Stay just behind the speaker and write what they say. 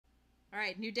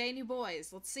Alright, new day, new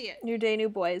boys. Let's see it. New day, new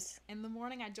boys. In the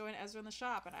morning, I join Ezra in the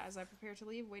shop, and as I prepare to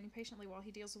leave, waiting patiently while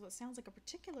he deals with what sounds like a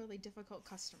particularly difficult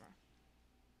customer.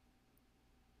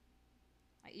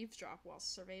 I eavesdrop while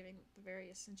surveying the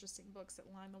various interesting books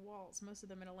that line the walls, most of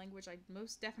them in a language I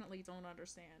most definitely don't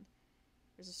understand.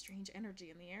 There's a strange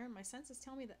energy in the air, and my senses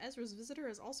tell me that Ezra's visitor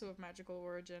is also of magical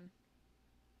origin.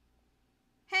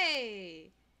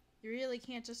 Hey! You really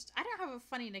can't just... I don't have a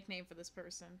funny nickname for this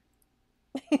person.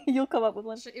 You'll come up with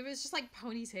one. It was just like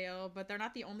Ponytail, but they're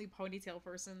not the only Ponytail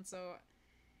person, so...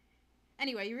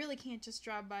 Anyway, you really can't just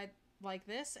drop by like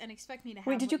this and expect me to have...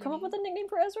 Wait, did you come up with a nickname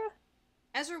for Ezra?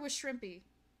 Ezra was Shrimpy.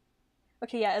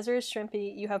 Okay, yeah, Ezra is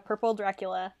Shrimpy. You have Purple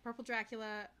Dracula. Purple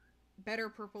Dracula, Better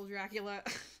Purple Dracula,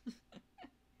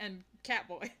 and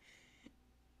Catboy.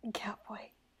 Catboy.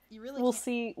 You really We'll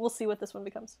see what this one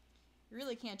becomes. You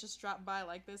really can't just drop by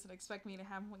like this and expect me to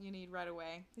have what you need right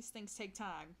away. These things take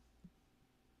time.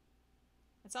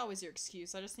 It's always your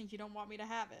excuse. I just think you don't want me to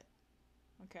have it.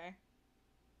 Okay.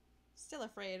 Still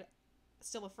afraid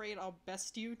I'll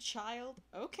best you, child?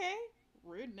 Okay.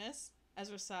 Rudeness.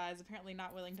 Ezra sighs, apparently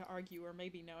not willing to argue or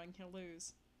maybe knowing he'll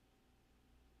lose.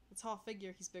 The tall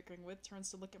figure he's bickering with turns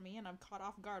to look at me, and I'm caught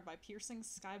off guard by piercing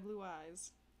sky-blue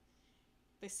eyes.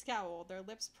 They scowl, their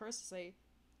lips pursed as they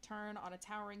turn on a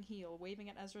towering heel, waving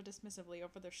at Ezra dismissively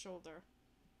over their shoulder.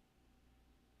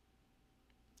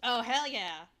 Oh, hell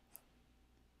yeah!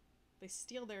 They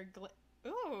steal their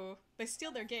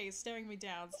gaze, staring me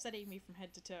down, steadying me from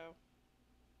head to toe.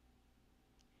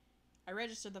 I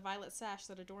register the violet sash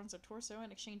that adorns their torso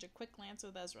and exchange a quick glance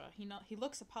with Ezra. He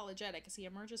looks apologetic as he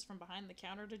emerges from behind the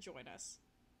counter to join us.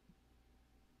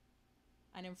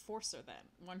 An enforcer, then.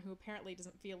 One who apparently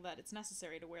doesn't feel that it's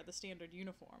necessary to wear the standard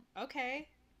uniform. Okay.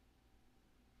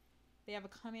 They have a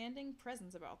commanding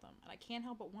presence about them, and I can't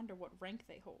help but wonder what rank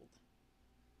they hold.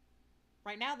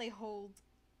 Right now they hold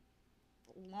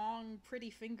long,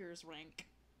 pretty fingers rank.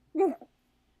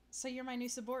 So you're my new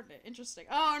subordinate. Interesting.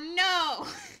 Oh no!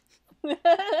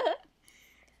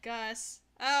 Gus.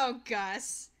 Oh,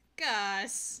 Gus.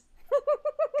 Gus.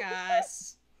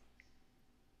 Gus.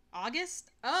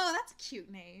 August? Oh, that's a cute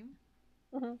name.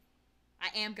 Mm-hmm. I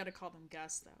am gonna call them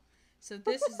Gus, though. So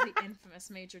this is the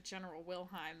infamous Major General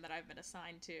Wilhelm that I've been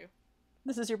assigned to.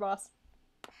 This is your boss.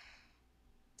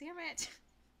 Damn it.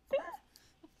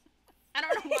 I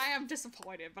don't know why I'm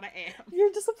disappointed, but I am.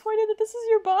 You're disappointed that this is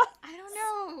your boss? I don't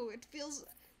know. It feels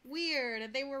weird.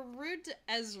 And they were rude to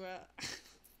Ezra.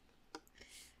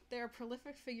 They're a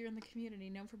prolific figure in the community,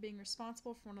 known for being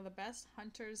responsible for one of the best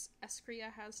hunters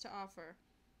Escria has to offer.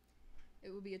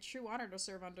 It would be a true honor to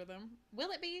serve under them.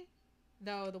 Will it be?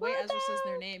 Though the way Ezra says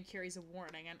their name carries a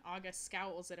warning, and August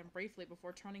scowls at him briefly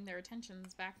before turning their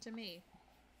attentions back to me.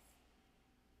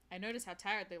 I notice how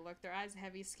tired they look, their eyes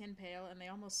heavy, skin pale, and they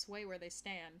almost sway where they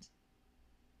stand.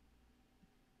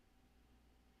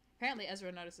 Apparently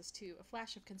Ezra notices too, a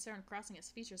flash of concern crossing his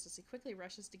features as he quickly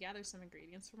rushes to gather some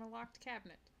ingredients from a locked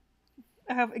cabinet.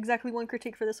 I have exactly one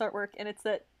critique for this artwork, and it's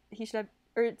that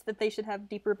it's that they should have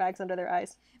deeper bags under their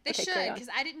eyes. They should, because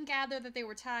I didn't gather that they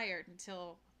were tired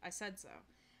until I said so.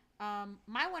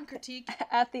 My one critique...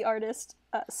 At the artist,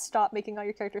 stop making all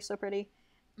your characters so pretty.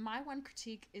 My one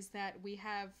critique is that we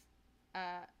have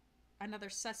another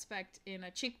suspect in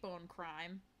a cheekbone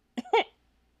crime.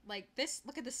 Like, this,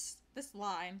 look at this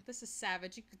line. This is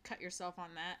savage. You could cut yourself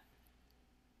on that.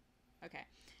 Okay.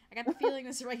 I got the feeling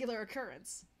this is a regular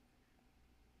occurrence.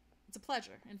 It's a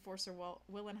pleasure, Enforcer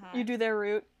Willenheim. You do their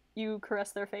root, you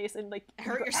caress their face, and, like...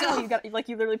 Hurt yourself!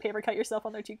 You literally paper cut yourself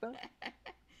on their cheekbone.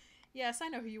 Yes, I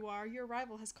know who you are. Your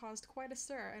arrival has caused quite a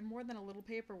stir, and more than a little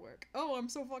paperwork. Oh, I'm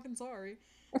so fucking sorry.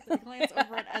 They glance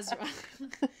over at Ezra,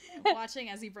 watching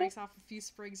as he breaks off a few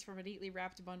sprigs from a neatly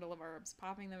wrapped bundle of herbs,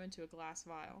 popping them into a glass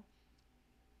vial.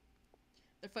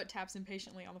 Their foot taps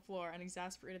impatiently on the floor, an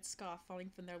exasperated scoff falling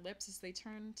from their lips as they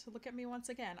turn to look at me once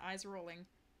again, eyes rolling.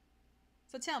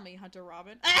 So tell me, Hunter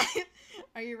Robin,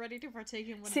 are you ready to partake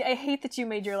in one? See, I hate that you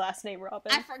made your last name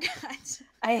Robin. I forgot.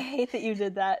 I hate that you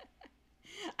did that.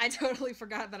 I totally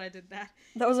forgot that I did that.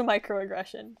 That was a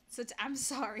microaggression. So I'm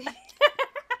sorry.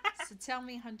 So tell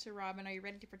me, Hunter Robin, are you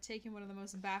ready to partake in one of the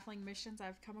most baffling missions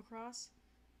I've come across?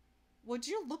 Would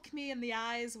you look me in the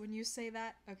eyes when you say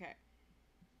that? Okay.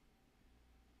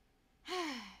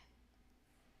 I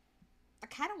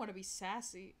kind of want to be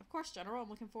sassy. Of course, General, I'm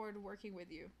looking forward to working with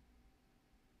you.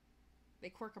 They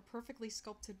quirk a perfectly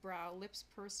sculpted brow, lips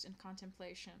pursed in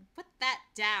contemplation. Put that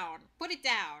down! Put it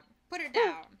down! Put it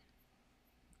down!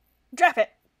 Drop it!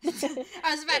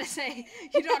 I was about to say,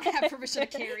 you don't have permission to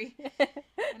carry.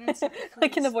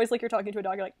 Like in the voice like you're talking to a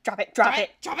dog, you're like, drop it, drop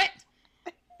it! Drop it!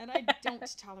 And I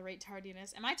don't tolerate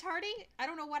tardiness. Am I tardy? I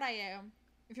don't know what I am.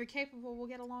 If you're capable, we'll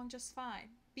get along just fine.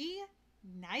 Be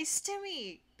nice to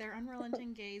me. Their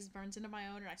unrelenting gaze burns into my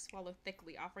own, and I swallow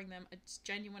thickly, offering them as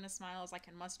genuine a smile as I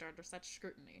can muster under such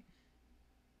scrutiny.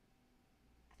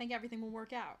 I think everything will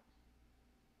work out.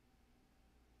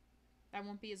 That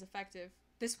won't be as effective.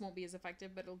 This won't be as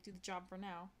effective, but it'll do the job for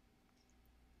now.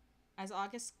 As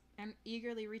August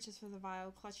eagerly reaches for the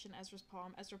vial clutched in Ezra's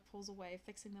palm, Ezra pulls away,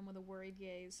 fixing them with a worried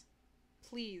gaze.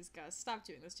 Please, Gus, stop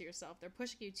doing this to yourself. They're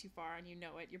pushing you too far, and you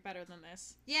know it. You're better than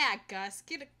this. Yeah, Gus,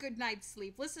 get a good night's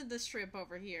sleep. Listen to this shrimp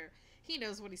over here. He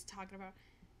knows what he's talking about.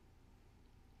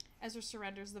 Ezra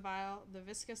surrenders the vial, the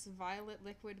viscous violet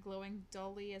liquid glowing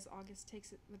dully as August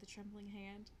takes it with a trembling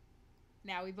hand.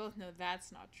 Now, we both know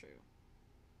that's not true.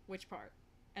 Which part?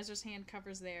 Ezra's hand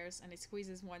covers theirs, and he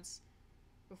squeezes once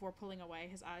before pulling away,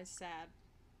 his eyes sad.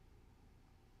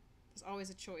 There's always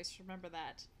a choice, remember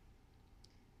that.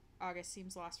 August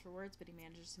seems lost for words, but he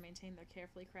manages to maintain their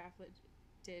carefully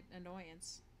crafted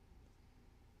annoyance.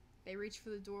 They reach for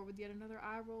the door with yet another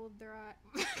eye roll of their eye.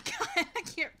 God, I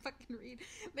can't fucking read.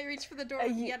 They reach for the door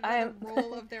with yet another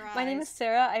roll of their eyes. My name is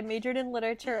Sarah. I majored in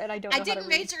literature, and I don't know how to read. I didn't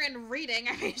major in reading.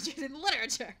 I majored in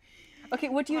literature. Okay,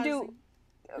 what do you do?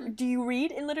 Do you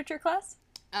read in literature class?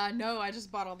 No, I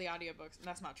just bought all the audiobooks.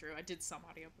 That's not true. I did some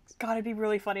audiobooks. God, it'd be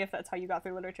really funny if that's how you got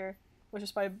through literature. Was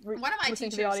just by listening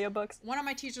to the audiobooks. One of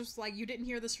my teachers was like, you didn't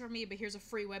hear this from me, but here's a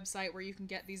free website where you can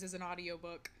get these as an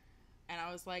audiobook. And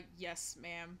I was like, yes,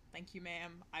 ma'am. Thank you,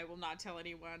 ma'am. I will not tell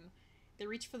anyone. They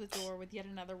reach for the door with yet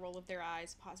another roll of their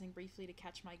eyes, pausing briefly to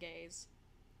catch my gaze.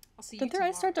 I'll see you tomorrow. Did their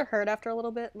eyes start to hurt after a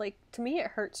little bit? Like, to me, it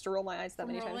hurts to roll my eyes that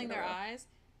many times. Rolling their eyes?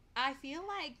 I feel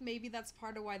like maybe that's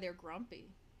part of why they're grumpy.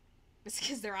 It's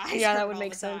because their eyes Yeah, hurt that would all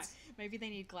make the time. sense. Maybe they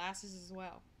need glasses as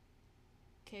well.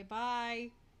 Okay, bye.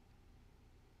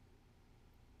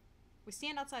 We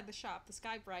stand outside the shop, the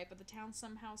sky bright, but the town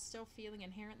somehow still feeling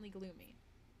inherently gloomy.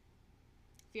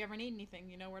 If you ever need anything,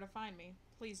 you know where to find me.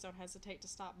 Please don't hesitate to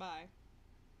stop by.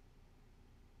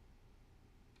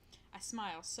 I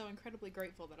smile, so incredibly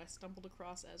grateful that I stumbled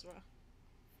across Ezra.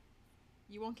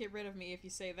 You won't get rid of me if you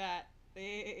say that.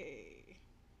 Hey.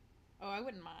 Oh, I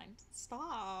wouldn't mind.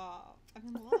 Stop. I'm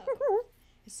in love.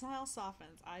 His smile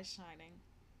softens, eyes shining.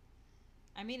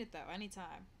 I mean it though,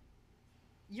 anytime.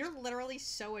 You're literally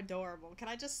so adorable. Can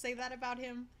I just say that about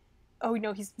him? Oh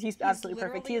no, he's absolutely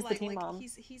perfect. He is the teen mom.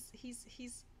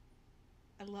 He's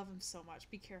I love him so much.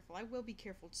 Be careful. I will be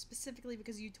careful, specifically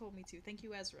because you told me to. Thank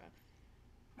you, Ezra.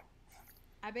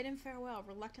 I bid him farewell,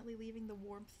 reluctantly leaving the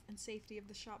warmth and safety of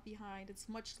the shop behind. It's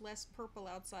much less purple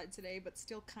outside today, but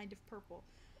still kind of purple.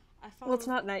 Well, it's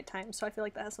not nighttime, so I feel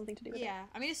like that has something to do with it. Yeah,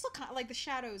 I mean, it's still kind of like the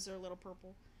shadows are a little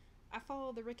purple. I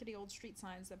follow the rickety old street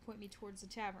signs that point me towards the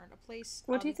tavern, a place...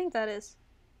 What do you think that is?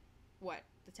 What?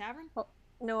 The tavern? Oh,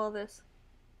 no, all this.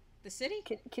 The city?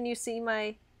 Can you see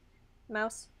my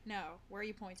mouse? No. Where are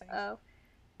you pointing? Oh.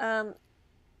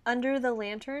 Under the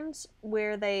lanterns,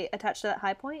 where they attach to that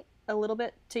high point, a little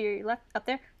bit to your left, up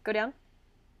there, go down.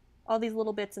 All these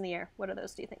little bits in the air. What are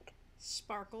those, do you think?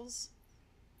 Sparkles.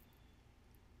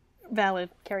 Valid.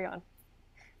 Carry on.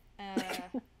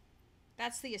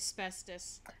 That's the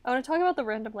asbestos. I want to talk about the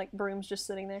random, like, brooms just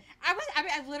sitting there.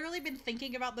 I've literally been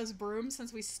thinking about those brooms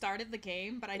since we started the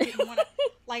game, but I didn't want to,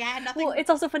 like, I had nothing. Well, it's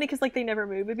also funny because, like, they never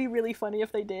move. It'd be really funny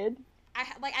if they did.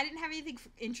 I didn't have anything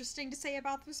interesting to say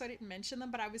about them, so I didn't mention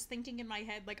them, but I was thinking in my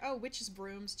head, like, oh, witches'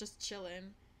 brooms, just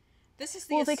chillin'. This is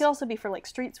the Well, they could also be for, like,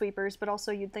 street sweepers, but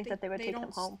also you'd think that they would take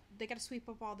them home. They gotta sweep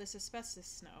up all this asbestos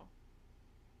snow.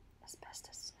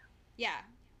 Asbestos snow. Yeah.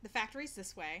 The factory's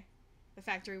this way. The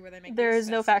factory where they make There the is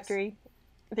no factory.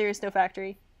 There is no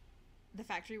factory. The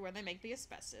factory where they make the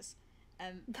asbestos.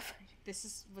 And this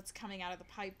is what's coming out of the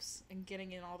pipes and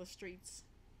getting in all the streets.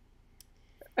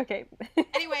 Okay.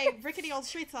 Anyway, rickety old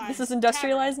street signs. This is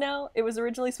industrialized now. It was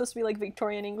originally supposed to be like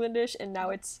Victorian Englandish, and now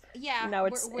it's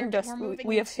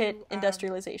we have hit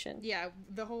industrialization. Yeah,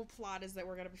 the whole plot is that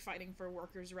we're going to be fighting for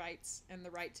workers' rights and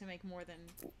the right to make more than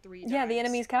 3 Yeah, the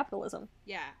enemy's capitalism.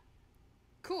 Yeah.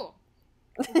 Cool.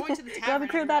 We're going to the tavern. Glad we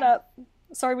cleared that up.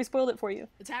 Sorry we spoiled it for you.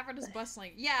 The tavern is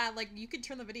bustling. Yeah, like, you could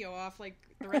turn the video off, like,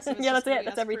 the rest of us yeah, just that's it.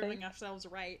 That's everything. proving ourselves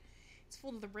right. It's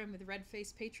full to the brim with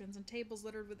red-faced patrons and tables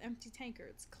littered with empty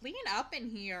tankards. Clean up in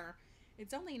here!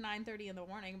 It's only 9:30 in the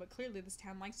morning, but clearly this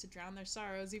town likes to drown their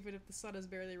sorrows, even if the sun has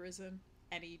barely risen.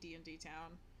 Any D&D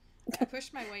town. I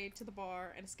pushed my way to the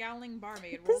bar, and a scowling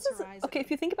barmaid rolls her eyes at me.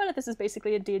 If you think about it, this is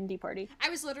basically a D&D party. I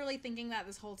was literally thinking that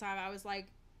this whole time. I was like,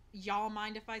 y'all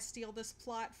mind if I steal this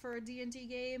plot for a D&D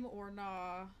game, or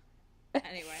nah?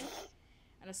 Anyway.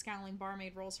 And a scowling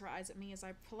barmaid rolls her eyes at me as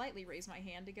I politely raise my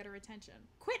hand to get her attention.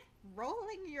 Quit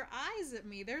rolling your eyes at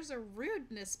me? There's a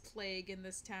rudeness plague in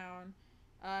this town.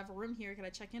 I have a room here. Can I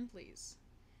check in, please?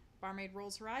 Barmaid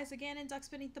rolls her eyes again and ducks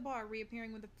beneath the bar,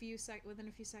 reappearing within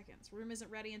a few seconds. Room isn't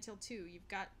ready until 2.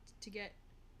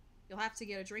 You'll have to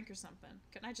get a drink or something.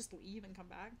 Couldn't I just leave and come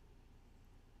back?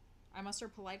 I muster a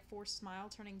polite, forced smile,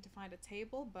 turning to find a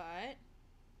table, but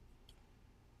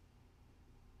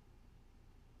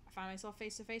I find myself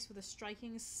face to face with a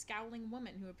striking, scowling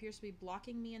woman who appears to be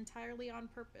blocking me entirely on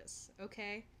purpose.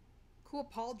 Okay. Cool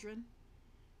pauldron.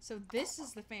 So this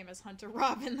is the famous Hunter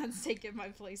Robin that's taken my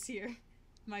place here.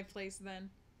 My place, then.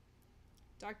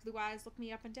 Dark blue eyes look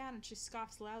me up and down, and she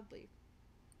scoffs loudly.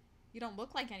 You don't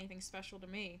look like anything special to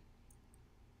me.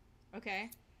 Okay.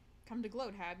 Come to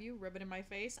gloat, have you? Ribbon in my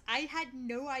face. I had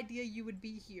no idea you would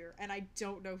be here, and I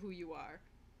don't know who you are.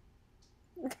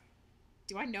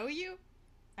 Do I know you?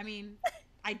 I mean,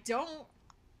 I don't.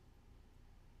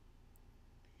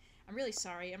 I'm really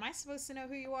sorry. Am I supposed to know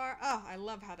who you are? Oh, I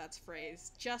love how that's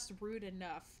phrased. Just rude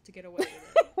enough to get away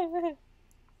with it.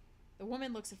 The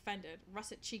woman looks offended,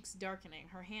 russet cheeks darkening,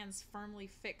 her hands firmly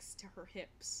fixed to her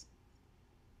hips.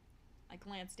 I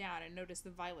glance down and notice the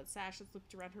violet sash that's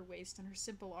looped around her waist and her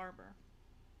simple armor.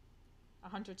 A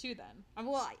hunter too, then.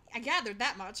 Well, I gathered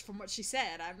that much from what she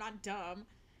said. I'm not dumb.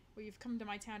 Well, you've come to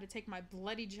my town to take my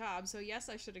bloody job, so yes,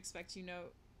 I should expect you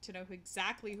to know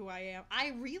exactly who I am.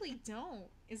 I really don't,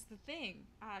 is the thing.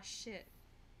 Ah, shit.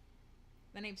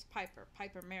 The name's Piper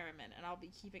Merriman, and I'll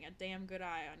be keeping a damn good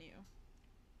eye on you.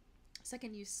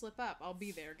 Second you slip up, I'll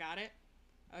be there, got it?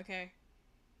 Okay.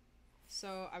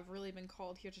 So, I've really been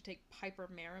called here to take Piper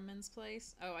Merriman's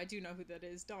place? Oh, I do know who that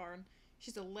is, darn.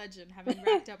 She's a legend, having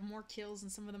racked up more kills than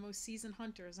some of the most seasoned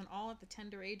hunters, and all at the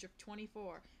tender age of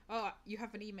 24. Oh, you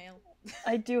have an email.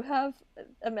 I do have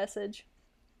a message.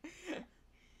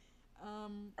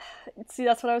 See,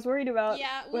 that's what I was worried about.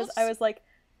 Yeah, I was like,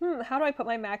 how do I put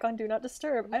my Mac on Do Not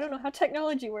Disturb? I don't know how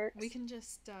technology works. We can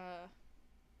just,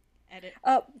 edit.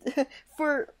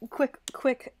 For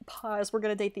quick pause, we're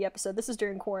gonna date the episode. This is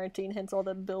during quarantine, hence all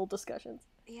the bill discussions.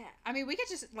 Yeah, I mean, we could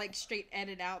just, like, straight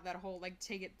edit out that whole, like,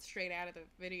 take it straight out of the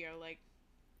video, like...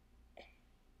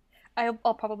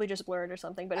 I'll probably just blur it or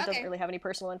something, but it Okay. doesn't really have any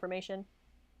personal information.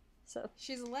 So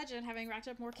She's a legend, having racked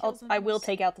up more kills I will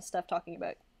take out the stuff talking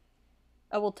about...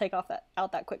 I will take out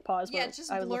that quick pause. Yeah, where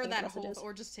just I was blur looking at that whole... messages.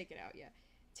 Or just take it out, yeah.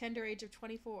 Tender age of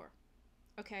 24.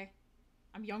 Okay.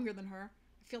 I'm younger than her.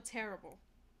 I feel terrible.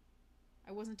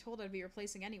 I wasn't told I'd be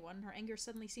replacing anyone. Her anger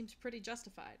suddenly seems pretty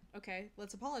justified. Okay,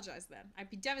 let's apologize then.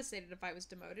 I'd be devastated if I was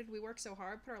demoted. We work so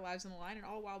hard, put our lives on the line, and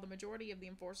all while the majority of the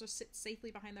enforcers sit safely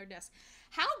behind their desks.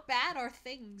 How bad are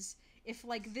things if,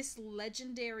 like, this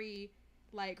legendary,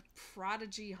 like,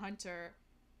 prodigy hunter,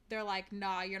 they're like,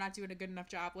 nah, you're not doing a good enough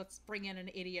job. Let's bring in an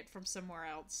idiot from somewhere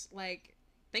else. Like,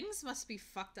 things must be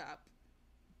fucked up.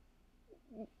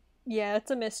 Yeah, it's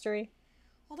a mystery.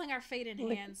 Holding our fate in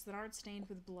hands that aren't stained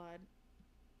with blood.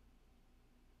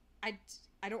 I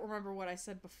don't remember what I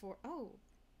said before. Oh.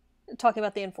 Talking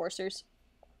about the enforcers.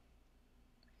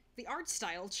 The art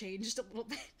style changed a little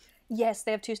bit. Yes,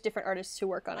 they have 2 different artists who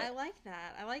work on it. I like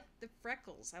that. I like the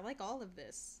freckles. I like all of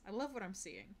this. I love what I'm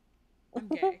seeing. I'm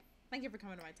gay. Thank you for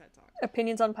coming to my TED Talk.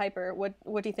 Opinions on Piper. What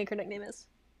do you think her nickname is?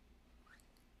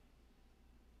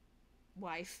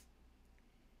 Wife.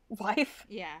 Wife?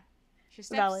 Yeah. She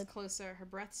steps Valid. closer, her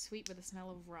breath sweet with the smell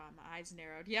of rum, eyes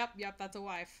narrowed. Yep, that's a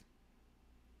wife.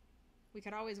 We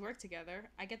could always work together.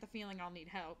 I get the feeling I'll need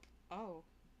help. Oh.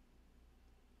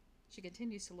 She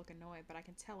continues to look annoyed, but I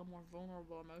can tell a more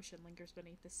vulnerable emotion lingers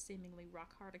beneath the seemingly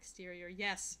rock-hard exterior.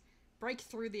 Yes! Break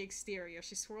through the exterior.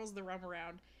 She swirls the rum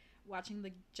around, watching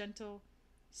the gentle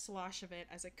slosh of it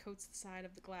as it coats the side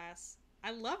of the glass.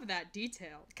 I love that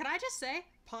detail. Can I just say,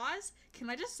 pause? Can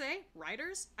I just say,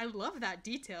 writers? I love that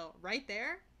detail right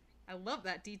there. I love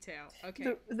that detail.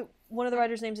 Okay. One of the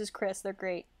writers' names is Chris. They're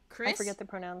great. Chris? I forget the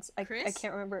pronouns. I Chris?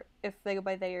 can't remember if they go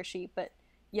by they or she, but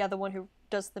yeah, the one who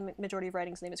does the majority of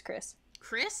writing's name is Chris.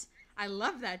 Chris? I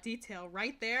love that detail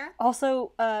right there.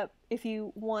 Also, if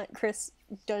you want, Chris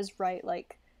does write,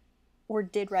 like, or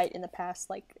did write in the past,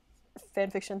 like,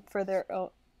 fanfiction for their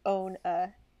own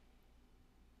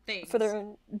Things. for their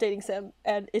own dating sim,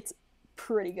 and it's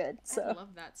pretty good. So I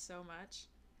love that so much.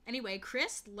 Anyway,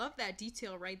 Chris, love that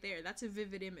detail right there. That's a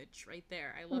vivid image right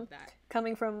there. I love that.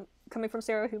 Coming from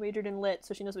Sarah, who majored in lit,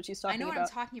 so she knows what she's talking about. I know what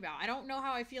I'm talking about. I don't know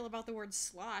how I feel about the word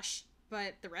slosh,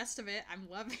 but the rest of it, I'm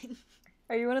loving.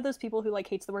 Are you one of those people who, like,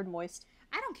 hates the word moist?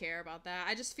 I don't care about that.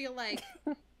 I just feel like...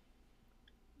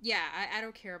 yeah, I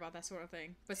don't care about that sort of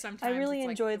thing. But sometimes I really it's,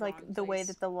 enjoy, the the way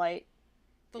that the light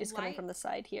the is coming from the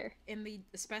side here. And the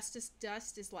asbestos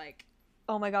dust is, like...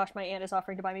 Oh my gosh, my aunt is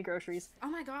offering to buy me groceries. Oh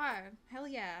my god. Hell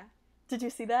yeah. Did you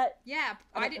see that? Yeah,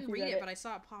 I didn't read it, it, but I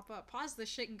saw it pop up. Pause this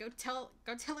shit and go tell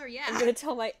her yeah. I'm gonna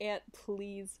tell my aunt,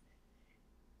 please.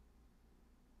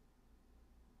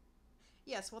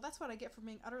 Yes, well that's what I get for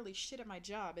being utterly shit at my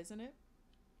job, isn't it?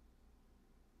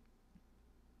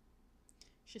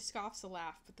 She scoffs a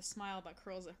laugh, but the smile that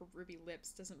curls at her ruby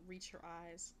lips doesn't reach her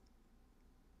eyes.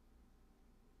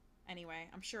 Anyway,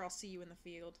 I'm sure I'll see you in the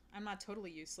field. I'm not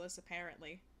totally useless,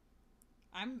 apparently.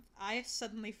 I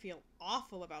suddenly feel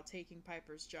awful about taking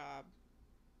Piper's job.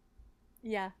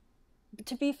 Yeah.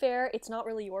 To be fair, it's not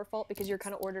really your fault because you're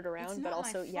kind of ordered around, but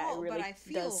also, yeah, it really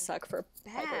does suck for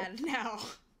bad Piper. Now.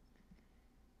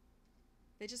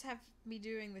 They just have me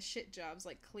doing the shit jobs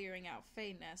like clearing out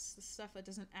Fae nests, the stuff that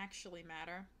doesn't actually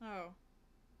matter. Oh.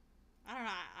 I don't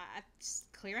know,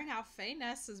 clearing out Fae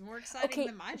nests is more exciting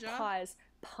than my job.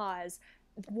 Pause.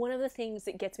 One of the things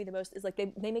that gets me the most is, like,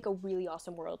 they make a really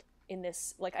awesome world in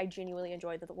this. Like, I genuinely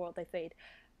enjoy the world they made.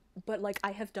 But, like,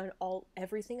 I have done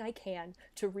everything I can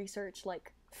to research,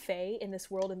 like, Fae in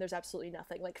this world, and there's absolutely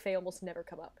nothing. Like, Fae almost never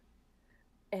come up.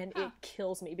 And it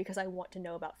kills me because I want to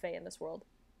know about Fae in this world.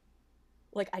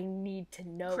 Like, I need to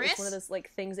know. Chris? It's one of those, like,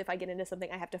 things, if I get into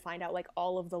something, I have to find out, like,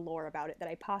 all of the lore about it that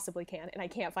I possibly can, and I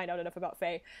can't find out enough about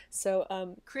Fae.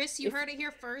 So, Chris, you heard it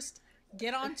here first.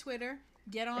 Get on Twitter.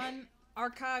 Get on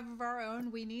Archive of Our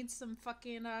Own. We need some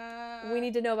fucking, We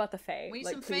need to know about the Fae. We need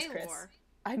like, some please, Fae Chris. lore.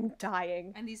 I'm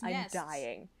dying. And these nests. I'm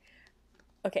dying.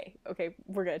 Okay,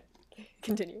 we're good.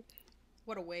 Continue.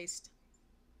 What a waste.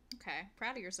 Okay,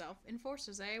 proud of yourself.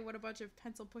 Enforcers, eh? What a bunch of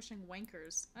pencil-pushing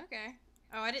wankers. Okay.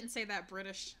 Oh, I didn't say that,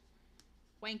 British.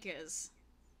 Wankers.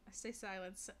 I stay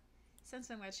silent,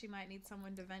 sensing that she might need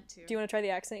someone to vent to. Do you want to try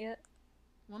the accent yet?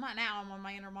 Well, not now. I'm on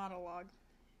my inner monologue.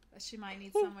 That she might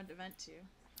need someone to vent to.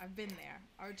 I've been there.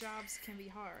 Our jobs can be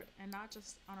hard, and not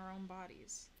just on our own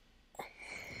bodies.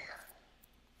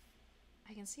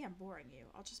 I can see I'm boring you.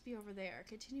 I'll just be over there,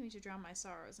 continuing to drown my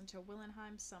sorrows until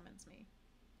Willenheim summons me.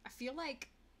 I feel like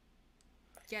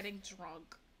getting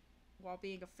drunk while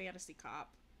being a fantasy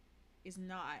cop is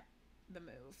not the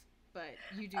move, but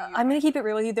you do. I'm gonna keep it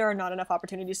real with you. There are not enough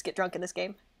opportunities to get drunk in this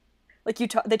game. Like, they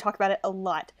talk about it a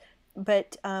lot,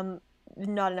 but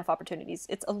not enough opportunities.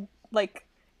 It's like,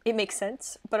 it makes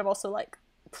sense, but I'm also like,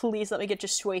 please let me get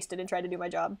just wasted and try to do my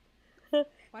job.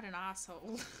 What an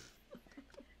asshole.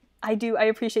 I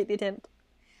appreciate the attempt.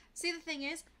 See, the thing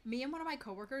is, me and one of my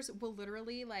coworkers will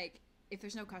literally, like, if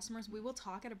there's no customers, we will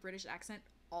talk at a British accent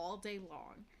all day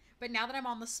long. But now that I'm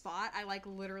on the spot, I, like,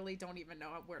 literally don't even know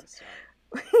where to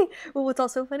start. Well, what's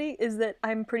also funny is that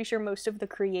I'm pretty sure most of the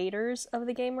creators of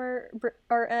the game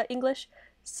are English,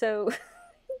 so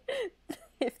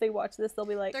if they watch this, they'll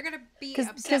be like... They're gonna be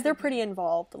upset because they're pretty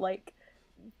involved. Like,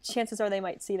 chances are they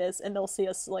might see this, and they'll see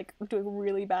us, like, doing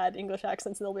really bad English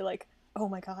accents, and they'll be like, oh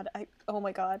my god.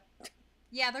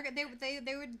 Yeah,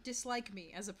 they would dislike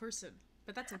me as a person,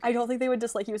 but that's okay. I don't think they would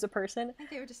dislike you as a person. I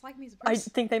think they would dislike me as a person.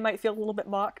 I think they might feel a little bit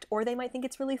mocked, or they might think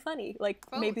it's really funny. Like,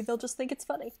 both. Maybe they'll just think it's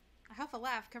funny. I huff a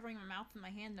laugh, covering my mouth with my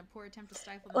hand in a poor attempt to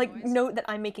stifle the like, noise. Note that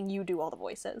I'm making you do all the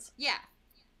voices. Yeah.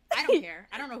 I don't care.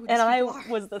 I don't know who these and I people are.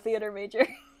 was the theater major.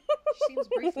 She seems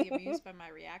briefly amused by my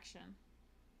reaction.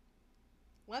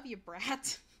 Love you,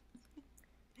 brat.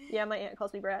 Yeah, my aunt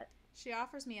calls me brat. She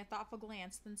offers me a thoughtful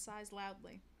glance, then sighs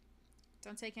loudly.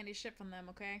 Don't take any shit from them,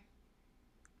 okay?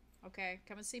 Okay,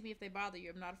 come and see me if they bother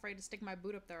you. I'm not afraid to stick my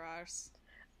boot up their arse.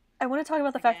 I want to talk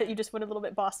about the fact that you just went a little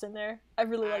bit Boston there. I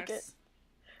really like it.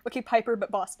 Okay, Piper,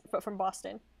 but from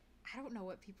Boston. I don't know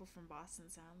what people from Boston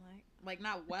sound like. Like,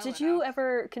 not well Did enough. you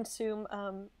ever consume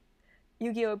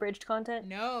Yu-Gi-Oh! Abridged content?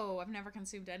 No, I've never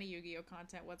consumed any Yu-Gi-Oh!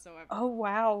 Content whatsoever. Oh,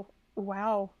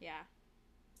 wow. Yeah.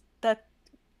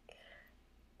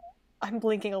 I'm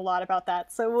blinking a lot about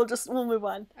that, so we'll move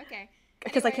on. Okay.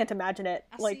 Because anyway, I can't imagine it.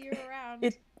 I'll see you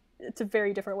around. It's a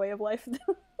very different way of life.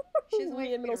 She's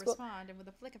waiting for me to respond, and with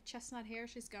a flick of chestnut hair,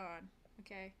 she's gone.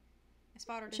 Okay. I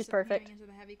spot her disappearing into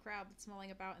the heavy crowd that's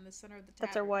mulling about in the center of the tavern.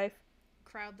 That's her wife. A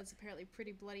crowd that's apparently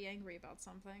pretty bloody angry about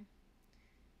something.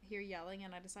 I hear yelling,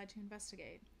 and I decide to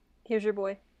investigate. Here's your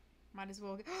boy. Might as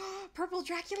well... Purple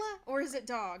Dracula? Or is it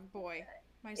dog boy?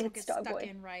 Might as well get stuck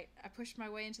in right. I push my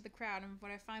way into the crowd, and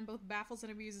what I find both baffles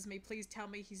and amuses me. Please tell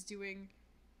me he's doing...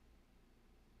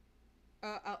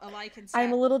 a lichen sat.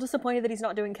 I'm a little disappointed that he's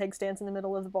not doing keg stands in the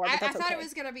middle of the bar, but that's I thought okay. it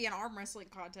was gonna be an arm wrestling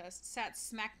contest. Sat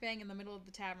smack bang in the middle of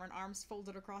the tavern, arms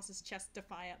folded across his chest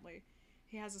defiantly.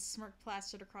 He has a smirk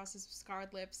plastered across his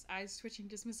scarred lips, eyes twitching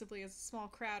dismissively as a small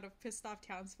crowd of pissed-off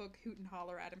townsfolk hoot and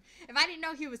holler at him. If I didn't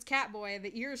know he was Catboy,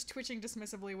 the ears twitching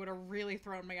dismissively would have really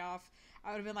thrown me off.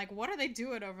 I would have been like, what are they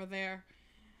doing over there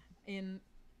in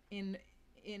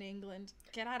in England.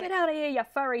 Get out of here, you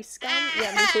furry scum.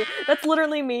 Yeah, me too. That's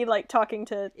literally me, like, talking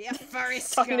to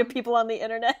people on the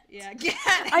internet. Yeah, get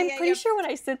out of here. I'm pretty sure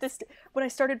when I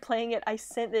started playing it, I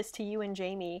sent this to you and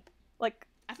Jamie. Like,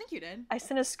 I think you did. I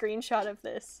sent a screenshot of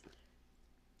this.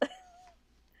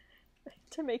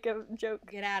 To make a joke.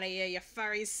 Get out of here, you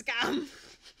furry scum.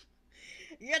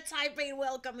 Your type ain't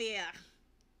welcome here.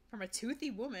 From a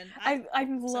toothy woman. I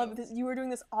love this. You were doing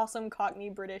this awesome Cockney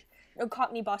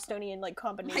Bostonian like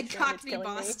combination. My Cockney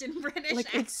Boston British like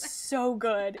accent. It's so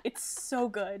good. It's so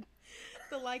good.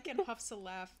 The Lycan huffs a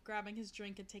laugh, grabbing his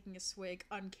drink and taking a swig,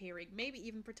 uncaring, maybe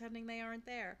even pretending they aren't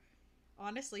there.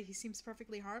 Honestly, he seems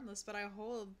perfectly harmless, but I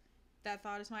hold that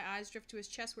thought as my eyes drift to his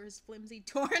chest where his flimsy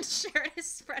torn shirt is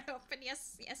spread open.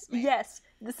 Yes, ma'am. Yes,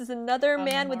 this is another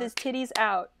man with his titties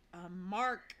out. A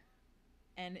mark.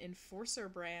 An enforcer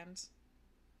brand.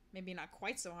 Maybe not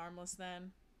quite so harmless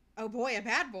then. Oh boy, a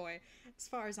bad boy. As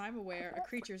far as I'm aware, a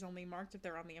creature's only marked if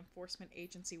they're on the enforcement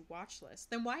agency watch list.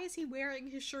 Then why is he wearing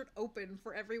his shirt open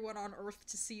for everyone on Earth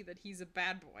to see that he's a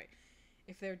bad boy?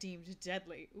 If they're deemed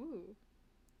deadly. Ooh.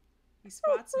 He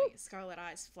spots me, scarlet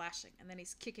eyes flashing, and then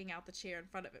he's kicking out the chair in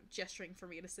front of him, gesturing for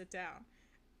me to sit down.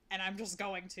 And I'm just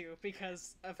going to,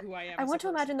 because of who I am. I want to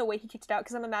imagine the way he kicked it out,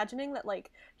 because I'm imagining that,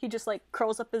 like, he just, like,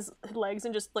 curls up his legs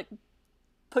and just, like,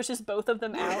 pushes both of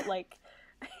them out, like...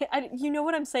 you know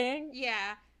what I'm saying?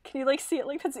 Yeah. Can you, like, see it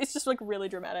like that? It's just, like, really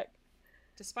dramatic.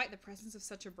 Despite the presence of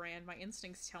such a brand, my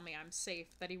instincts tell me I'm safe,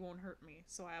 that he won't hurt me,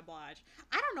 so I oblige.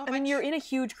 I don't know if I mean, you're in a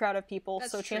huge crowd of people,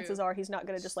 so true. Chances are he's not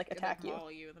gonna just, like, attack you.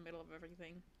 Maul you in the middle of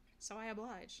everything. So I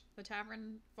oblige. The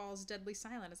tavern falls deadly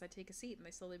silent as I take a seat, and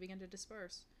they slowly begin to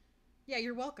disperse. Yeah,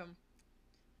 you're welcome.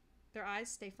 Their eyes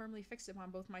stay firmly fixed upon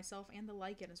both myself and the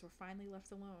Lycan as we're finally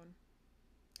left alone.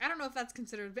 I don't know if that's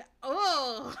considered...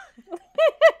 Oh!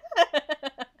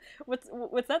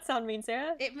 What's that sound mean,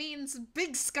 Sarah? It means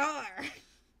big scar.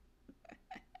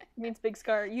 It means big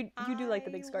scar. You do like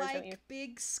the big scars, don't you?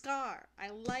 Big scar. I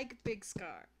like big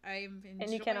scar. And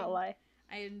you cannot lie.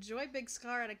 I enjoy big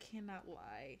scar and I cannot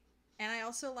lie. And I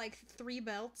also like 3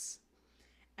 belts.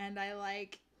 And I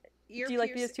like... Do you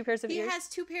like these 2 pairs of ears? He has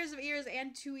 2 pairs of ears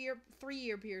and 3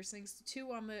 ear piercings.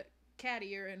 2 on the cat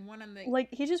ear and 1 on the... Like,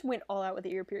 he just went all out with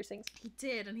the ear piercings. He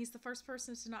did, and he's the first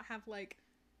person to not have, like,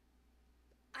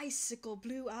 icicle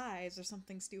blue eyes or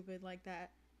something stupid like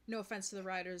that. No offense to the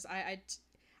writers. I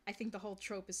think the whole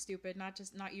trope is stupid, not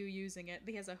you using it.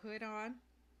 He has a hood on.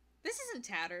 This isn't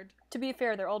tattered. To be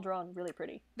fair, they're all drawn really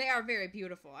pretty. They are very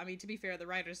beautiful. I mean, to be fair, the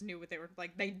writers knew what they were...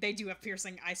 Like, they do have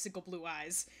piercing icicle blue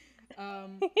eyes.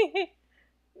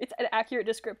 It's an accurate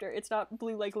descriptor. It's not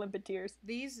blue like limpid tears.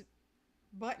 These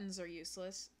buttons are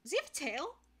useless. Does he have a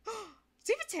tail? Does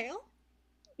he have a tail?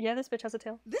 Yeah, this bitch has a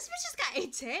tail. This bitch has got a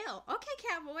tail. Okay,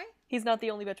 cowboy. He's not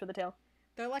the only bitch with a tail.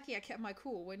 They're lucky I kept my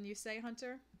cool, wouldn't you say,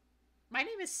 Hunter? My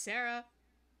name is Sarah.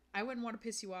 I wouldn't want to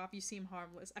piss you off. You seem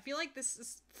harmless. I feel like this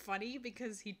is funny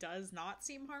because he does not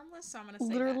seem harmless, so I'm gonna say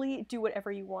literally do whatever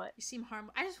you want. You seem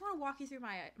harmless. I just want to walk you through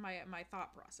my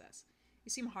thought process. You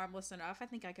seem harmless enough. I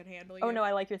think I could handle you. Oh no,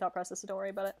 I like your thought process, so don't worry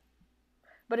about it.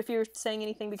 But if you're saying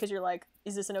anything because you're like,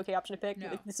 is this an okay option to pick? No,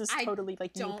 like, this is totally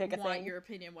like you pick a thing. I don't want your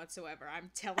opinion whatsoever. I'm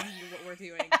telling you what we're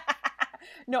doing.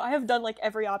 No, I have done like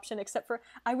every option except for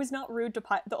I was not rude to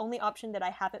Piper. The only option that I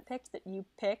haven't picked that you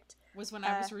picked was when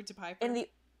I was rude to Piper.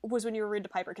 Was when you were rude to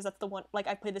Piper, because that's the one. Like,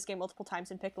 I've played this game multiple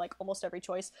times and picked like almost every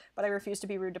choice, but I refuse to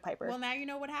be rude to Piper. Well, now you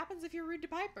know what happens if you're rude to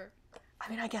Piper. I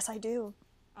mean, I guess I do.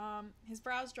 His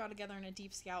brows draw together in a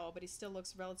deep scowl, but he still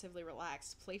looks relatively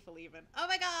relaxed, playful even. Oh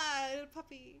my god,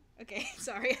 puppy. Okay,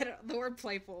 sorry, the word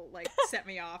playful, like, set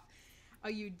me off. Oh,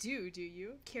 you do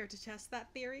you? Care to test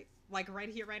that theory? Like, right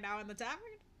here, right now in the tavern?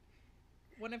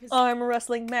 One of his... I'm a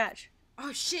wrestling match.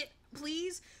 Oh, shit,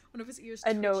 please? One of his ears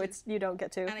twitches. No, you don't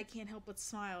get to. And I can't help but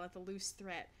smile at the loose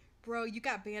threat. Bro, you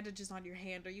got bandages on your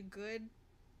hand. Are you good?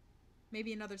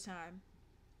 Maybe another time.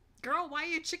 Girl, why are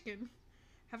you chicken?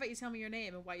 How about you tell me your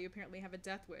name and why you apparently have a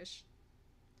death wish?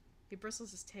 He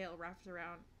bristles his tail, wrapping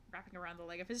around the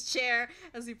leg of his chair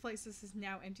as he places his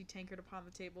now empty tankard upon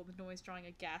the table, the noise drawing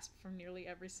a gasp from nearly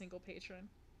every single patron.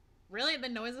 Really? The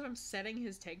noise of him setting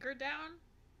his tankard down?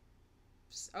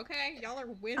 Okay, y'all are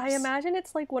wimps. I imagine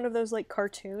it's like one of those like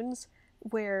cartoons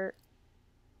where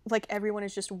like everyone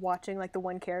is just watching like the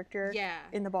one character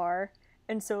in the bar,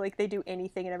 and so like they do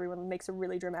anything and everyone makes a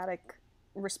really dramatic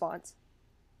response.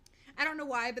 I don't know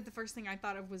why, but the first thing I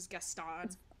thought of was Gaston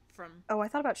from... Oh, I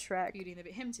thought about Shrek. Beauty and the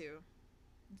Beast. Him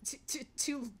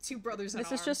too. Two brothers in arms.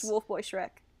 This is just Wolf Boy Shrek.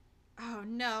 Oh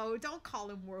no, don't call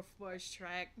him Wolf Boy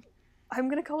Shrek. I'm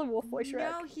gonna call him Wolf Boy Shrek.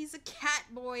 No, he's a cat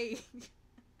boy.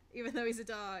 Even though he's a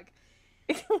dog.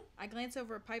 I glance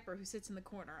over at Piper, who sits in the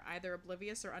corner, either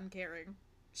oblivious or uncaring.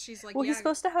 She's like, Well, yeah, he's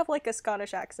supposed to have like a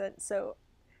Scottish accent, so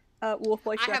Wolf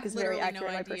Boy I Shrek have is very literally no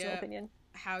accurate in my personal idea opinion.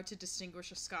 how to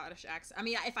distinguish a Scottish accent. I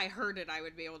mean, if I heard it, I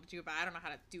would be able to do it, but I don't know how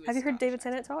to do it. Have you heard David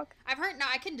Tennant talk? I've heard. No,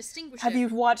 I can distinguish. Have it. you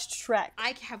watched Shrek?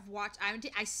 I have watched.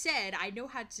 I said I know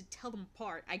how to tell them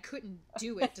apart. I couldn't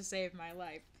do it to save my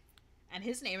life. And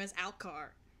his name is Alcar,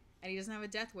 and he doesn't have a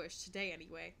death wish today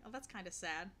anyway. Oh, that's kind of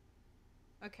sad.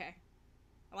 Okay,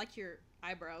 I like your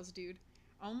eyebrows, dude.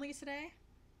 Only today?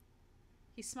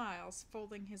 He smiles,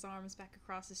 folding his arms back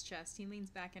across his chest. He leans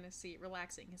back in his seat,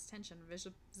 relaxing, his tension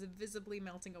visibly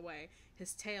melting away,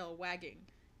 his tail wagging.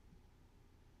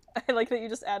 I like that you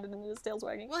just added in his tail's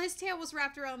wagging. Well, his tail was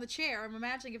wrapped around the chair. I'm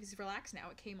imagining if he's relaxed now,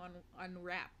 it came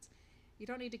unwrapped. You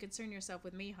don't need to concern yourself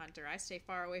with me, Hunter. I stay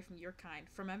far away from your kind.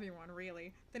 From everyone,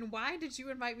 really. Then why did you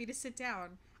invite me to sit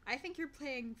down? I think you're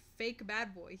playing fake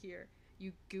bad boy here.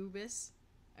 You goobus.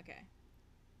 Okay.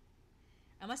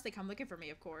 Unless they come looking for me,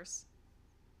 of course.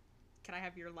 Can I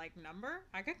have your, number?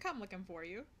 I could come looking for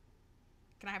you.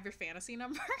 Can I have your fantasy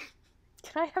number?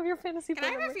 Can I have your fantasy phone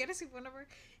number? Can I have your fantasy phone number?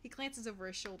 He glances over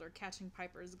his shoulder, catching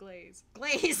Piper's glaze.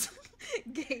 Glaze!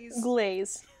 Gaze.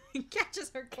 Glaze. He catches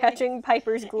her glaze. Catching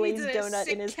Piper's glazed donut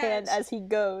in his hand as he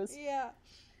goes. Yeah.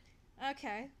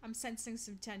 Okay. I'm sensing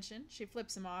some tension. She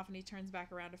flips him off and he turns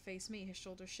back around to face me, his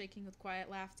shoulders shaking with quiet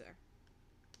laughter.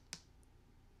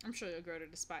 I'm sure you'll grow to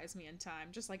despise me in time,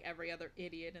 just like every other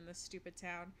idiot in this stupid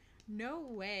town. No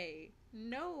way.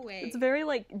 No way. It's very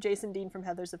like Jason Dean from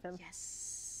Heathers of Him.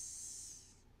 Yes.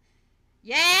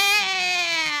 Yeah!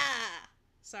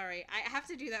 Sorry. I have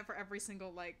to do that for every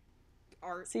single,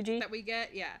 art CG? that we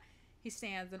get. Yeah. He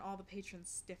stands and all the patrons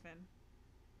stiffen.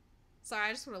 Sorry,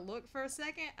 I just want to look for a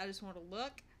second. I just want to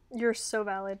look. You're so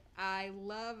valid. I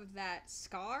love that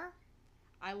scar.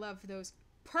 I love those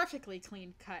perfectly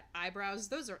clean cut eyebrows.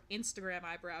 Those are Instagram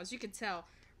eyebrows. You can tell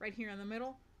right here in the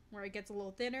middle where it gets a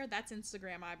little thinner. That's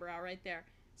Instagram eyebrow right there.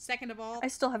 Second of all, I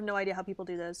still have no idea how people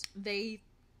do those. They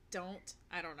don't.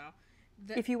 I don't know.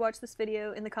 If you watch this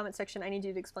video in the comment section, I need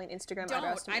you to explain Instagram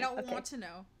eyebrows to me. I don't want to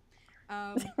know.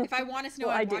 If I wanted to know,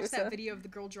 well, I'd watch that video of the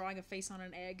girl drawing a face on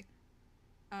an egg.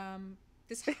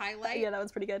 This highlight yeah, that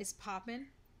one's pretty good. Is popping.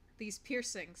 These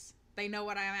piercings. They know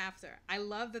what I'm after. I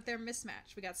love that they're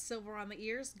mismatched. We got silver on the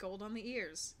ears, gold on the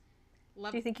ears.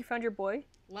 Love. Do you think you found your boy?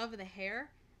 Love the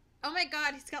hair. Oh my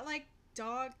god, he's got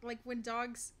when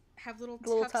dogs have little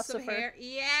tufts of hair.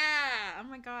 Yeah. Oh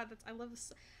my god, I love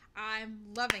this. I'm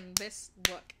loving this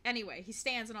look. Anyway, he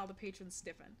stands and all the patrons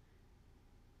stiffen.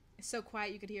 It's so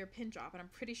quiet you could hear a pin drop, and I'm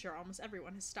pretty sure almost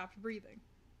everyone has stopped breathing.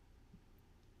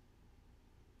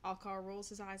 Alcar rolls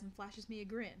his eyes and flashes me a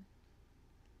grin.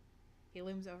 He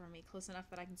looms over me, close enough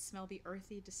that I can smell the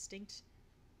earthy, distinct...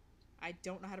 I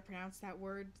don't know how to pronounce that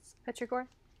word. Petrichor?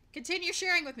 Continue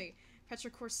sharing with me!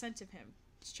 Petrichor's scent of him.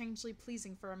 Strangely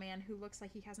pleasing for a man who looks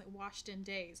like he hasn't washed in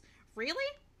days. Really?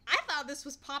 I thought this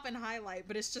was poppin' highlight,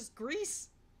 but it's just grease.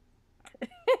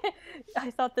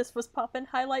 I thought this was poppin'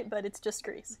 highlight, but it's just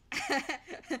grease.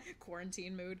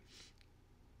 Quarantine mood.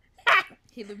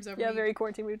 He looms over me. Yeah, very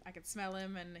quarantine mood. I can smell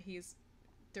him, and he's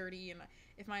dirty, and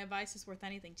if my advice is worth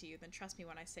anything to you, then trust me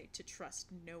when I say to trust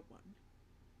no one.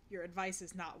 Your advice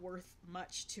is not worth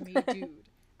much to me, dude.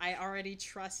 I already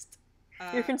trust...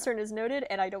 Your concern is noted,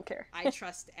 and I don't care. I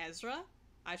trust Ezra.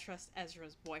 I trust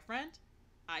Ezra's boyfriend.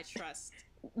 I trust...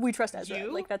 We trust Ezra.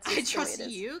 You? Like, that's I trust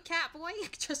you, Catboy. I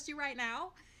trust you right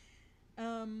now.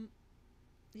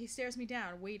 He stares me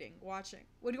down, waiting, watching.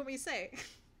 What do you want me to say?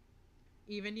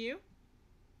 Even you?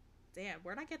 Damn,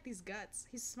 where'd I get these guts?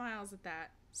 He smiles at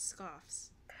that,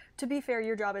 scoffs. To be fair,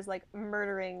 your job is,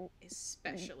 murdering...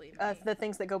 Especially me. The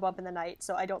things that go bump in the night,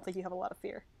 so I don't think you have a lot of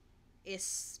fear.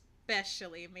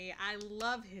 Especially me. I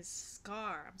love his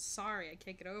scar. I'm sorry, I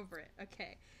can't get over it.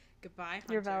 Okay, goodbye,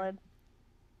 Hunter. You're valid.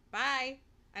 Bye.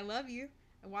 I love you.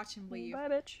 I watch him leave. Bye,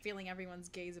 bitch. Feeling everyone's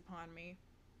gaze upon me.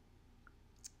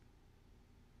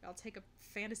 I'll take a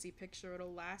fantasy picture.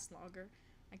 It'll last longer.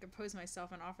 I compose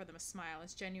myself and offer them a smile,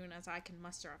 as genuine as I can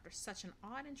muster after such an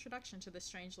odd introduction to this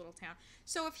strange little town.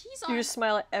 So if he's on... You just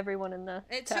smile at everyone in the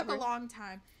It tavern. took a long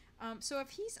time. So if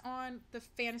he's on the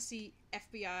fantasy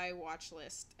FBI watch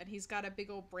list, and he's got a big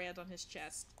old brand on his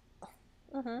chest,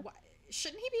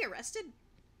 shouldn't he be arrested?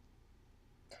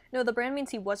 No, the brand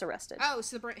means he was arrested. Oh,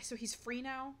 so he's free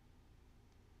now?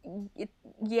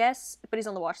 Yes, but he's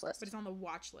on the watch list. But he's on the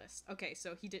watch list. Okay,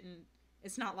 so he didn't...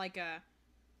 It's not like a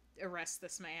arrest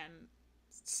this man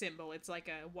symbol. It's like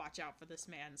a watch out for this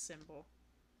man symbol.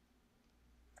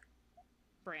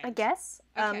 Brand. I guess.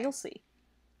 Okay. You'll see.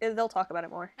 They'll talk about it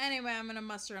more. Anyway, I'm gonna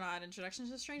muster an odd introduction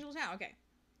to the strange little town. Okay.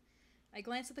 I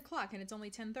glance at the clock and it's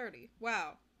only 10:30.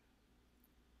 Wow.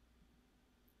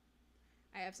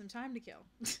 I have some time to kill.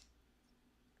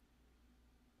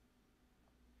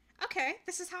 Okay,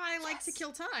 this is how I like to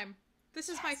kill time. This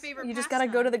is my favorite You just pastime.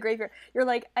 gotta go to the graveyard. You're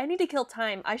like, I need to kill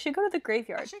time. I should go to the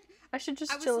graveyard. I should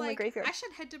just chill in the graveyard. I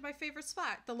should head to my favorite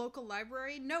spot, the local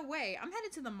library. No way. I'm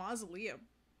headed to the mausoleum.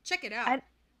 Check it out.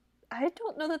 I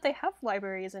don't know that they have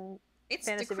libraries in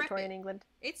fantasy decrepit. Victorian England.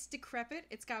 It's decrepit.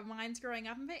 It's got vines growing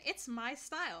up in it. It's my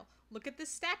style. Look at this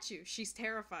statue. She's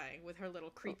terrifying with her little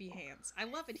creepy hands. I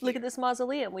love it here. Look at this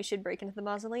mausoleum. We should break into the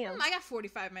mausoleum. I got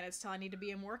 45 minutes till I need to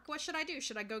be in work. What should I do?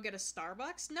 Should I go get a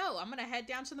Starbucks? No, I'm gonna head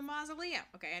down to the mausoleum.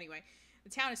 Okay, anyway. The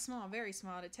town is small, very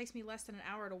small, and it takes me less than an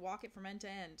hour to walk it from end to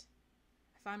end.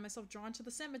 I find myself drawn to the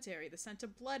cemetery. The scent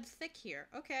of blood thick here.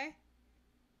 Okay.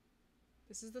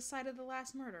 This is the site of the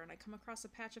last murder, and I come across a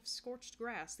patch of scorched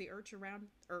grass, the earth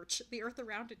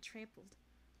around it trampled.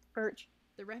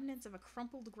 The remnants of a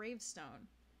crumpled gravestone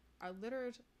are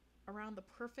littered around the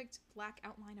perfect black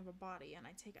outline of a body, and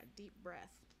I take a deep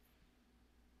breath.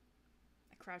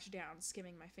 I crouch down,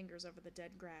 skimming my fingers over the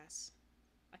dead grass.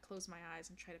 I close my eyes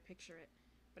and try to picture it,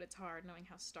 but it's hard knowing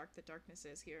how stark the darkness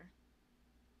is here.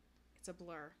 It's a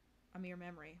blur, a mere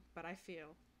memory, but I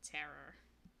feel terror.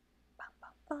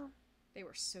 They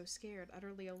were so scared,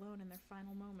 utterly alone in their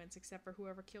final moments, except for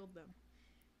whoever killed them.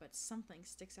 But something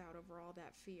sticks out over all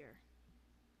that fear.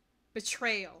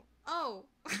 Betrayal. Oh!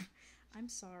 I'm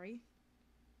sorry.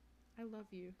 I love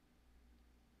you.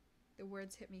 The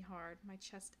words hit me hard, my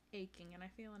chest aching, and I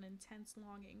feel an intense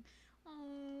longing.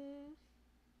 Oh.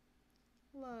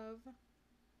 Love.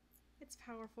 It's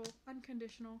powerful,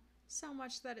 unconditional, so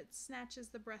much that it snatches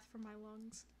the breath from my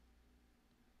lungs.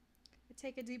 I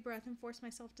take a deep breath and force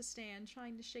myself to stand,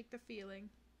 trying to shake the feeling.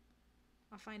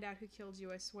 I'll find out who killed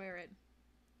you, I swear it.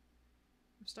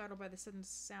 I'm startled by the sudden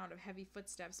sound of heavy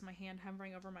footsteps, my hand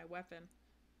hovering over my weapon.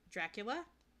 Dracula?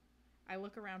 I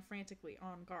look around frantically,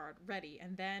 on guard, ready,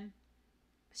 and then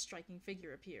a striking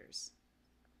figure appears.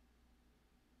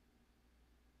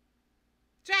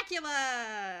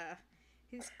 Dracula!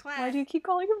 He's clad... Why do you keep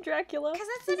calling him Dracula? Because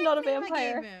that's He's not a nickname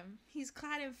vampire. I gave him. He's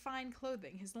clad in fine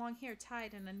clothing, his long hair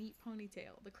tied in a neat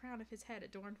ponytail, the crown of his head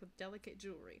adorned with delicate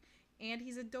jewelry. And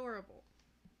he's adorable.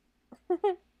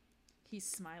 He's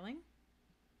smiling.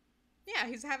 Yeah,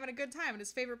 he's having a good time in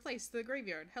his favorite place, the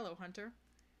graveyard. Hello, Hunter.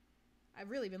 I've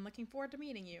really been looking forward to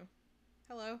meeting you.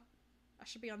 Hello. I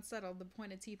should be unsettled, the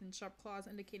pointed teeth and sharp claws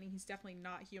indicating he's definitely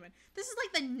not human. This is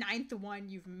like the 9th one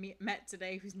you've met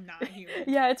today who's not human.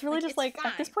 Yeah, it's really just it's like,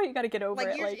 fine. At this point you gotta get over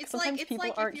it. Like, sometimes it's people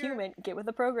like aren't human. Get with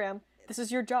the program. This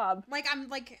is your job. Like, I'm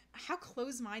like, how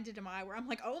close-minded am I where I'm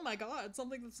like, oh my god,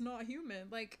 something that's not human.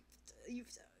 Like,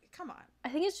 come on. I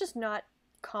think it's just not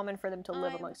common for them to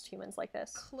live amongst humans like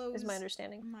this, is my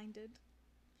understanding. Minded.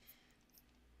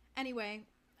 Anyway,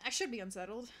 I should be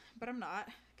unsettled, but I'm not,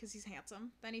 because he's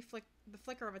handsome. Then the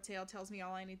flicker of a tail tells me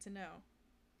all I need to know.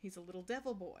 He's a little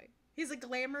devil boy. He's a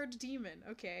glamoured demon,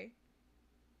 okay?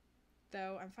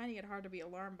 Though, I'm finding it hard to be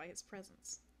alarmed by his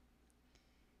presence.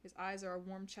 His eyes are a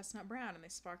warm chestnut brown, and they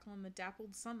sparkle in the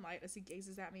dappled sunlight as he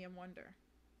gazes at me in wonder.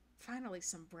 Finally,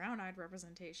 some brown-eyed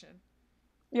representation.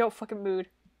 Yo, fucking mood.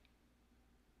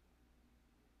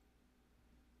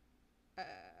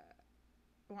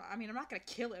 Well, I mean, I'm not gonna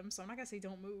kill him, so I'm not gonna say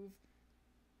don't move.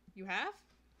 You have?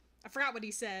 I forgot what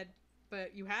he said,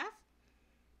 but you have?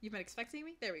 You've been expecting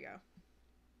me? There we go.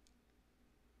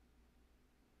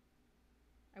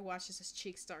 I watch as his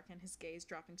cheeks darken, his gaze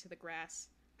dropping to the grass.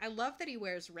 I love that he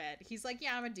wears red. He's like,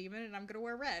 yeah, I'm a demon and I'm gonna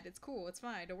wear red. It's cool, it's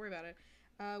fine, don't worry about it.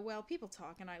 Well, people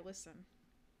talk and I listen.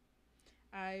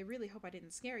 I really hope I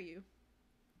didn't scare you.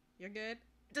 You're good?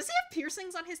 Does he have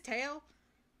piercings on his tail?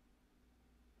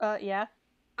 Yeah.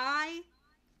 I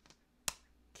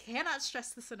cannot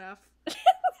stress this enough.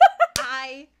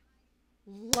 I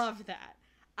love that.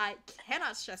 I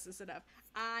cannot stress this enough.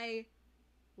 I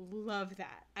love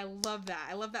that. I love that.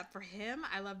 I love that for him.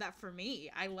 I love that for me.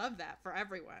 I love that for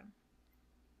everyone.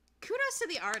 Kudos to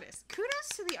the artist. Kudos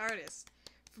to the artist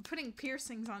for putting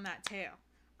piercings on that tail.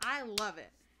 I love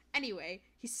it. Anyway,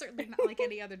 he's certainly not like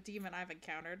any other demon I've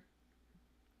encountered.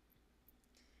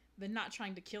 The not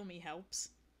trying to kill me helps.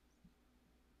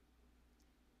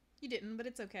 You didn't, but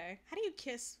it's okay. How do you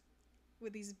kiss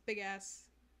with these big ass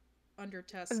under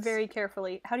tusks? Very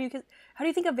carefully. How do you kiss? How do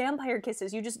you think a vampire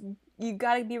kisses? You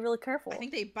gotta be really careful. I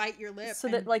think they bite your lip so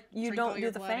that like you drink don't all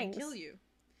your do the blood fangs. and kill you.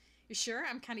 You sure?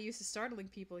 I'm kind of used to startling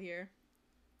people here.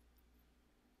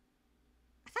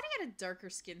 I thought he had a darker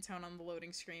skin tone on the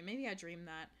loading screen. Maybe I dreamed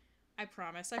that. I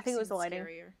promise. I think it was the lighting.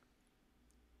 Scarier.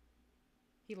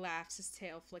 He laughs, his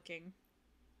tail flicking.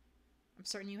 I'm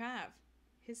certain you have.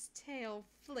 his tail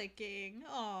flicking.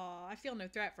 Aw, I feel no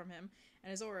threat from him,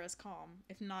 and his aura is calm,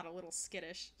 if not a little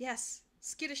skittish. Yes,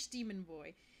 skittish demon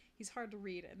boy. He's hard to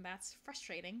read, and that's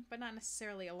frustrating, but not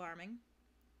necessarily alarming.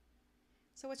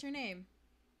 So what's your name?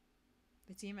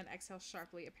 The demon exhales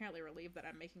sharply, apparently relieved that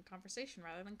I'm making conversation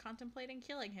rather than contemplating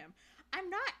killing him. I'm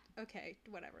not! Okay,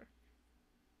 whatever.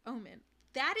 Omen.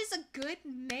 That is a good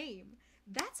name.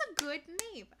 That's a good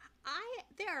name.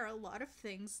 There are a lot of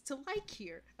things to like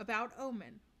here about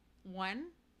Omen. 1.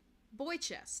 Boy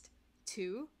chest.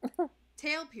 2.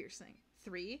 Tail piercing.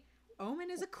 3. Omen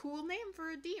is a cool name for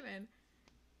a demon.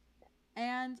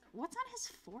 And what's on his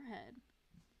forehead?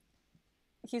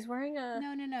 He's wearing a...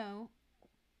 No.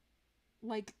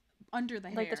 Like, under the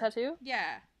hair. Like the tattoo?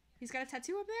 Yeah. He's got a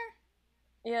tattoo up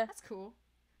there? Yeah. That's cool.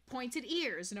 Pointed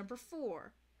ears, number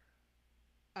 4.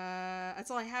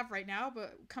 That's all I have right now,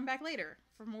 but come back later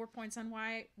for more points on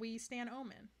why we stand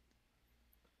Omen.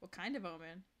 What kind of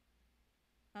Omen?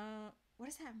 What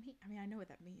does that mean? I mean, I know what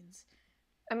that means.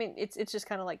 I mean, it's just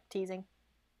kind of like teasing.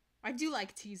 I do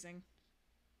like teasing.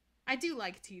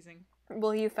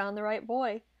 Well, you found the right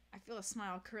boy. I feel a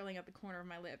smile curling at the corner of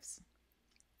my lips.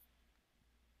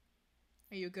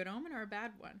 Are you a good omen or a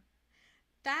bad one?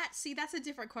 That's a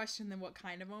different question than what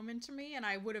kind of omen to me, and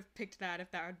I would have picked that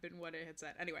if that had been what it had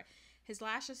said. Anyway, his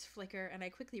lashes flicker, and I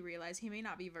quickly realize he may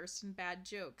not be versed in bad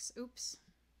jokes. Oops.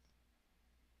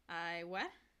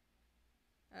 What?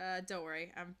 Don't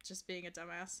worry. I'm just being a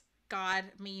dumbass. God,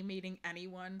 me meeting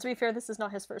anyone. To be fair, this is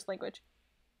not his first language.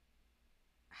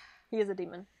 He is a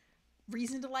demon.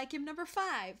 Reason to like him, number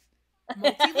 5.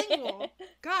 Multilingual.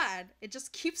 God, it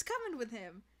just keeps coming with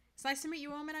him. It's nice to meet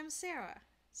you, Omen. I'm Sarah.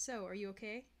 So, are you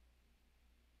okay?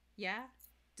 Yeah?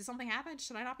 Did something happen?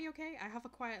 Should I not be okay? I have a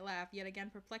quiet laugh, yet again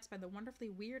perplexed by the wonderfully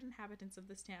weird inhabitants of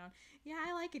this town. Yeah,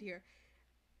 I like it here.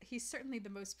 He's certainly the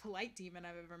most polite demon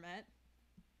I've ever met.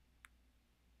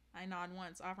 I nod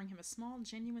once, offering him a small,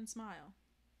 genuine smile.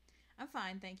 I'm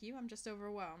fine, thank you. I'm just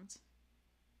overwhelmed.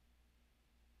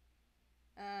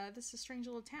 This is a strange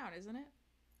little town, isn't it?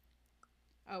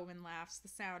 Owen laughs, the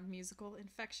sound musical,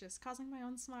 infectious, causing my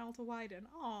own smile to widen.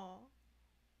 Aww.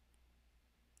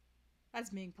 That's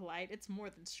being polite. It's more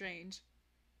than strange.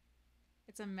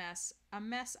 It's a mess. A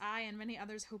mess I and many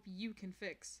others hope you can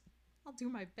fix. I'll do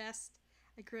my best.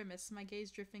 I grimace, my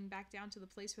gaze drifting back down to the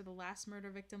place where the last murder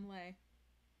victim lay.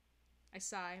 I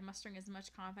sigh, mustering as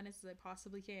much confidence as I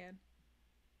possibly can.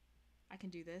 I can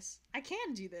do this. I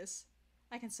can do this.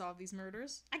 I can solve these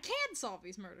murders. I can solve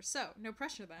these murders. So, no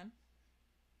pressure then.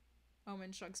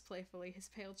 Omen shrugs playfully, his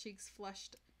pale cheeks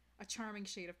flushed a charming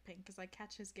shade of pink as I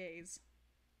catch his gaze.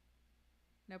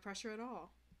 No pressure at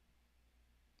all.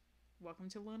 Welcome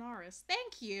to Lunaris.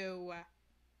 Thank you!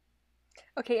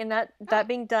 Okay, and that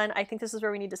being done, I think this is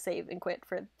where we need to save and quit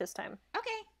for this time. Okay.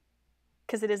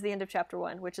 Because it is the end of chapter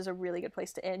 1, which is a really good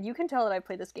place to end. You can tell that I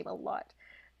play this game a lot.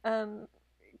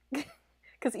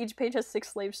 Because each page has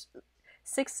 6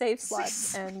 save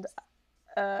slots, and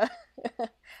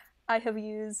I have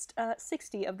used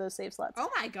 60 of those save slots. Oh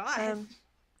my god!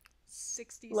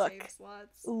 60 save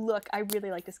slots. Look, I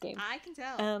really like this game. I can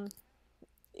tell.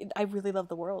 I really love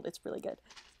the world. It's really good.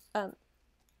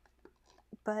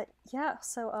 But yeah,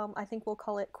 so I think we'll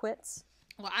call it quits.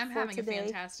 Well, I'm having a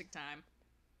fantastic time.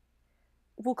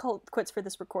 We'll call it quits for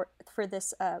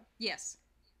this yes.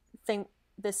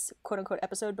 This quote-unquote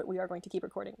episode, but we are going to keep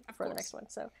recording for the next one.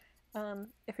 So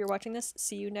if you're watching this,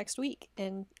 see you next week,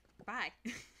 and bye.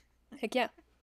 Heck yeah.